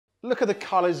Look at the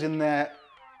colours in there.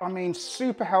 I mean,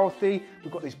 super healthy.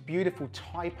 We've got this beautiful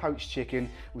Thai poached chicken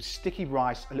with sticky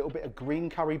rice, a little bit of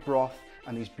green curry broth,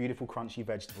 and these beautiful crunchy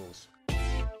vegetables.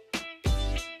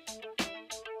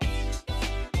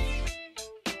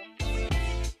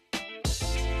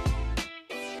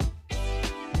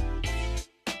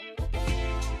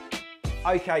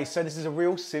 Okay, so this is a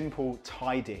real simple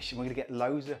Thai dish, and we're gonna get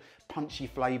loads of punchy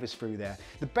flavors through there.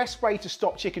 The best way to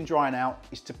stop chicken drying out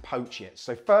is to poach it.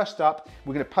 So first up,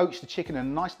 we're gonna poach the chicken in a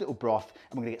nice little broth,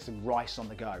 and we're gonna get some rice on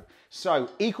the go. So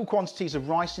equal quantities of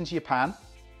rice into your pan,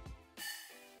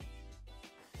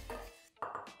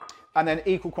 and then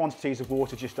equal quantities of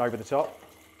water just over the top.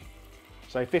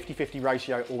 So 50-50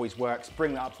 ratio always works.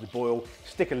 Bring that up to the boil,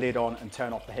 stick a lid on and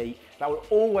turn off the heat. That will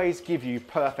always give you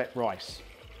perfect rice.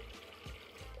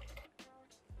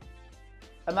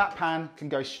 And that pan can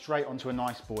go straight onto a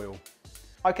nice boil.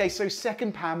 Okay, so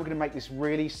second pan, we're gonna make this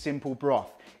really simple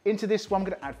broth. Into this one, I'm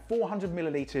gonna add 400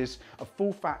 milliliters of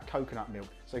full fat coconut milk.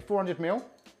 So 400 ml.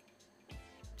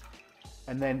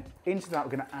 And then into that,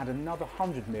 we're gonna add another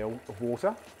 100 ml of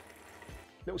water.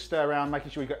 Little stir around,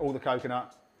 making sure you get all the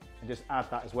coconut, and just add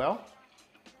that as well.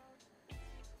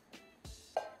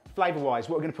 Flavour-wise,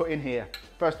 what we're gonna put in here.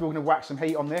 First of all, we're gonna whack some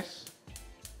heat on this.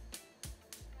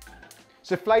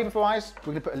 So flavour-wise,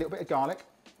 we're gonna put a little bit of garlic.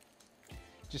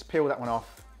 Just peel that one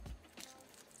off.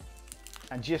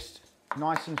 And just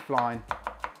nice and fine.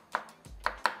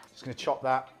 Just gonna chop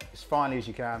that as finely as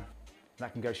you can.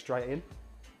 That can go straight in.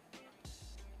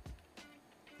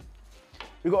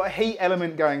 We've got a heat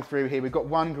element going through here. We've got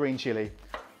one green chilli.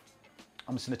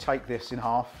 I'm just gonna take this in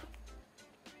half.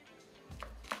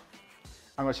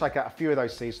 I'm gonna take out a few of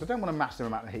those seeds. So I don't want a massive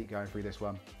amount of heat going through this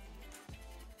one.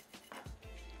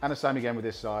 And the same again with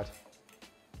this side.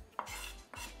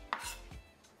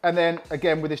 And then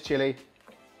again with this chili.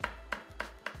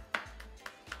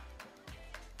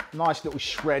 Nice little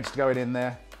shreds going in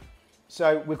there.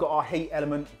 So we've got our heat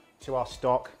element to our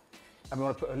stock, and we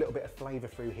want to put a little bit of flavour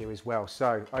through here as well.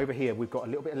 So over here we've got a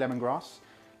little bit of lemongrass.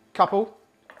 Couple.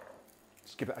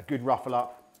 Just give it a good ruffle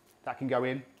up. That can go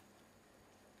in.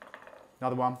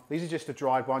 Another one. These are just the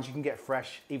dried ones. You can get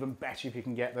fresh, even better if you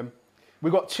can get them.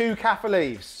 We've got 2 kaffir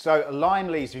leaves, so lime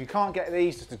leaves. If you can't get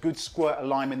these, just a good squirt of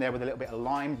lime in there with a little bit of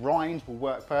lime rind will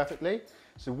work perfectly.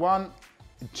 So 1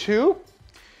 and 2.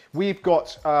 We've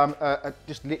got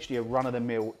just literally a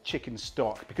run-of-the-mill chicken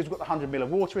stock. Because we've got the 100 ml of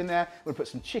water in there, we'll put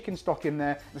some chicken stock in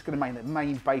there. That's going to make the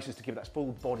main basis to give that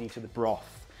full body to the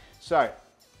broth. So,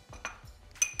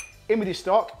 in with your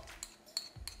stock.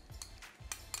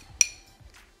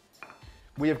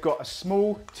 We have got a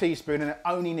small teaspoon, and it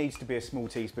only needs to be a small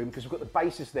teaspoon because we've got the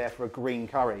basis there for a green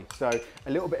curry. So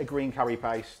a little bit of green curry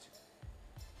paste,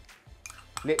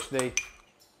 literally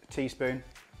a teaspoon,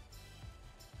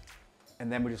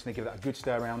 and then we're just gonna give that a good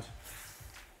stir around.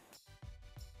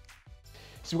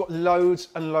 So we've got loads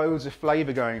and loads of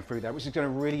flavour going through there, which is gonna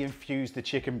really infuse the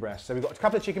chicken breast. So we've got a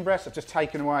couple of chicken breasts. I've just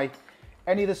taken away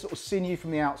any of the sort of sinew from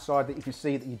the outside that you can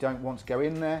see that you don't want to go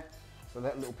in there. So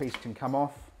that little piece can come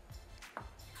off.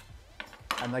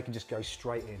 And they can just go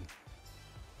straight in.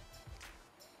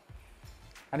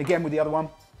 And again with the other one.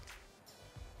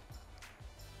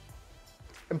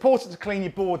 Important to clean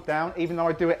your board down, even though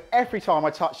I do it every time I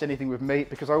touch anything with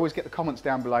meat, because I always get the comments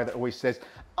down below that always says,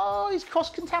 oh, he's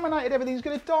cross-contaminated, everything's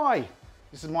gonna die.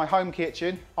 This is my home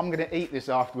kitchen. I'm gonna eat this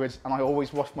afterwards, and I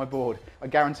always wash my board. I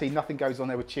guarantee nothing goes on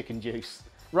there with chicken juice.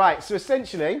 Right, so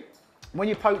essentially, when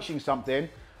you're poaching something,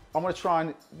 I'm going to try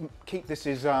and keep this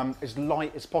as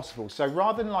light as possible. So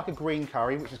rather than like a green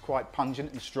curry, which is quite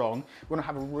pungent and strong, we're going to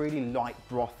have a really light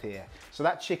broth here. So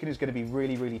that chicken is going to be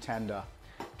really, really tender.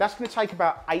 That's going to take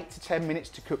about 8 to 10 minutes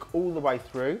to cook all the way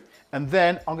through. And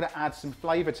then I'm going to add some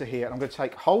flavour to here. And I'm going to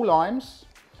take whole limes,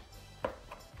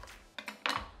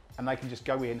 and they can just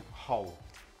go in whole.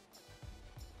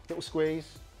 Little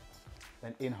squeeze,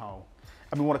 then in whole.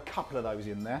 And we want a couple of those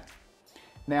in there.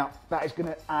 Now, that is going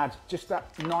to add just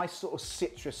that nice sort of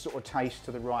citrus sort of taste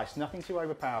to the rice. Nothing too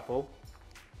overpowerful.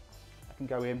 That can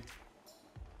go in.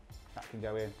 That can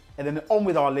go in. And then on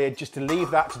with our lid, just to leave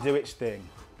that to do its thing.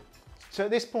 So at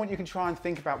this point, you can try and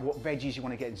think about what veggies you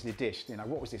want to get into the dish. You know,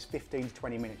 what was this, 15 to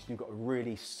 20 minutes, and you've got a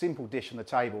really simple dish on the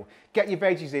table. Get your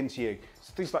veggies into you.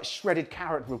 So things like shredded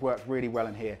carrot would work really well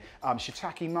in here.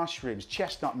 Shiitake mushrooms,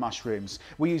 chestnut mushrooms.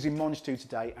 We're using monge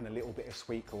today and a little bit of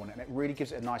sweet corn, and it really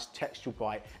gives it a nice textural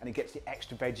bite, and it gets the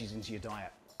extra veggies into your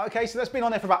diet. Okay, so that's been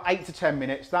on there for about 8 to 10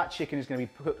 minutes. That chicken is going to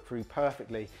be cooked through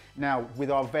perfectly. Now,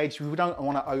 with our veg, we don't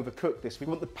want to overcook this. We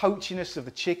want the poachiness of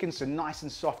the chicken, so nice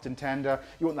and soft and tender.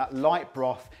 You want that light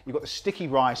broth. You've got the sticky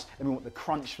rice, and we want the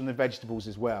crunch from the vegetables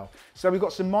as well. So we've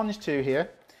got some monge here,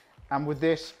 And with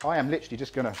this, I am literally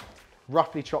just gonna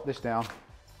roughly chop this down,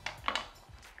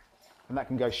 and that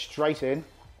can go straight in.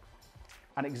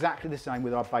 And exactly the same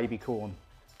with our baby corn.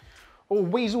 Or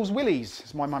weasels willies,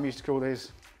 as my mum used to call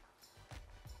these.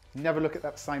 Never look at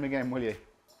that same again, will you?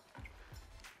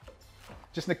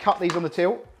 Just gonna cut these on the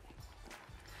tilt.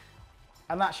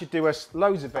 And that should do us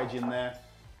loads of veg in there.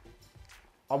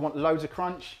 I want loads of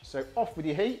crunch, so off with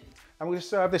your heat. And we're gonna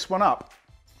serve this one up.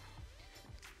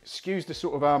 Excuse the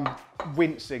sort of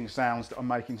wincing sounds that I'm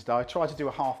making today. I tried to do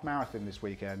a half marathon this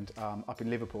weekend up in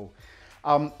Liverpool.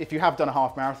 If you have done a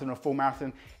half marathon or a full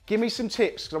marathon, give me some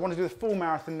tips, because I want to do the full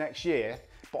marathon next year,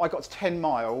 but I got to 10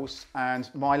 miles and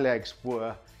my legs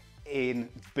were in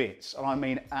bits, and I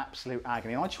mean absolute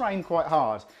agony. And I trained quite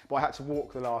hard, but I had to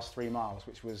walk the last 3 miles,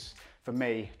 which was, for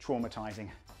me, traumatizing.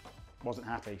 Wasn't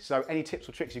happy. So any tips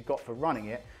or tricks you've got for running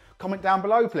it, comment down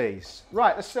below, please.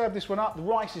 Right, let's serve this one up. The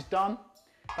rice is done.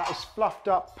 That is fluffed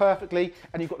up perfectly,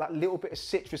 and you've got that little bit of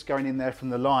citrus going in there from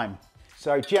the lime.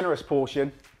 So generous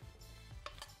portion.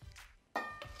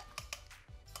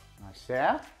 Nice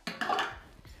there.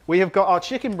 We have got our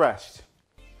chicken breast.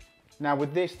 Now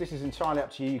with this is entirely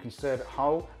up to you. You can serve it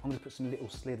whole. I'm going to put some little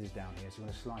slithers down here, so I'm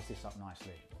going to slice this up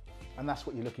nicely. And that's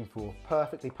what you're looking for.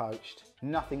 Perfectly poached,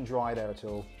 nothing dry there at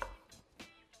all.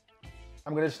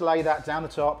 I'm going to just lay that down the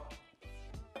top.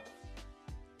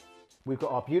 We've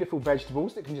got our beautiful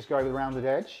vegetables that can just go over the rounded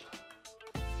edge.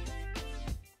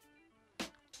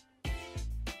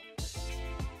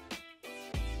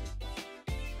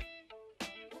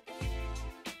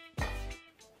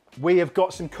 We have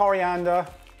got some coriander.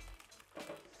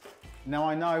 Now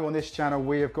I know on this channel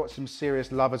we have got some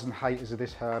serious lovers and haters of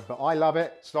this herb, but I love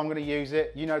it, so I'm going to use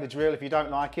it. You know the drill. If you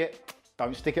don't like it,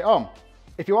 don't stick it on.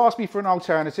 If you ask me for an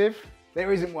alternative,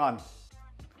 there isn't one,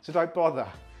 so don't bother.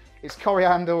 It's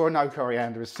coriander or no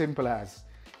coriander, as simple as.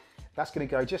 That's going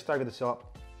to go just over the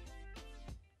top.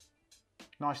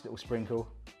 Nice little sprinkle.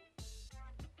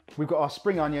 We've got our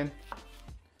spring onion,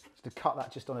 just to cut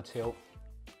that just on a tilt.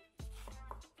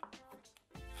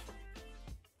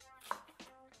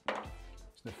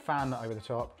 Just going to fan that over the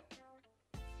top.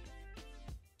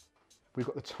 We've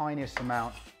got the tiniest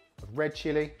amount of red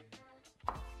chilli.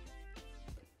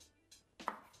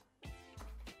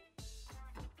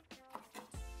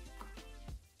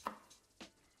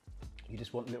 You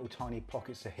just want little tiny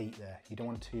pockets of heat there. You don't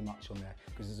want too much on there,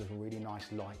 because there's a really nice,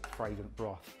 light, fragrant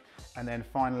broth. And then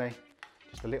finally,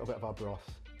 just a little bit of our broth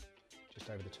just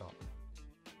over the top.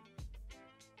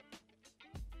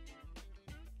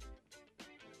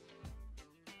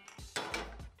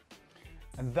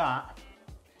 And that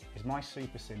is my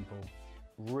super simple,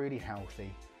 really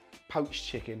healthy, poached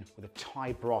chicken with a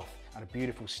Thai broth and a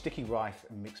beautiful sticky rice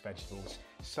and mixed vegetables.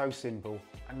 So simple,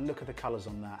 and look at the colours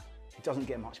on that. It doesn't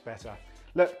get much better.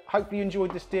 Look, hope you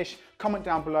enjoyed this dish. Comment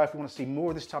down below if you want to see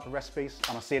more of this type of recipes,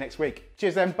 and I'll see you next week.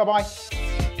 Cheers then,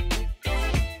 bye-bye.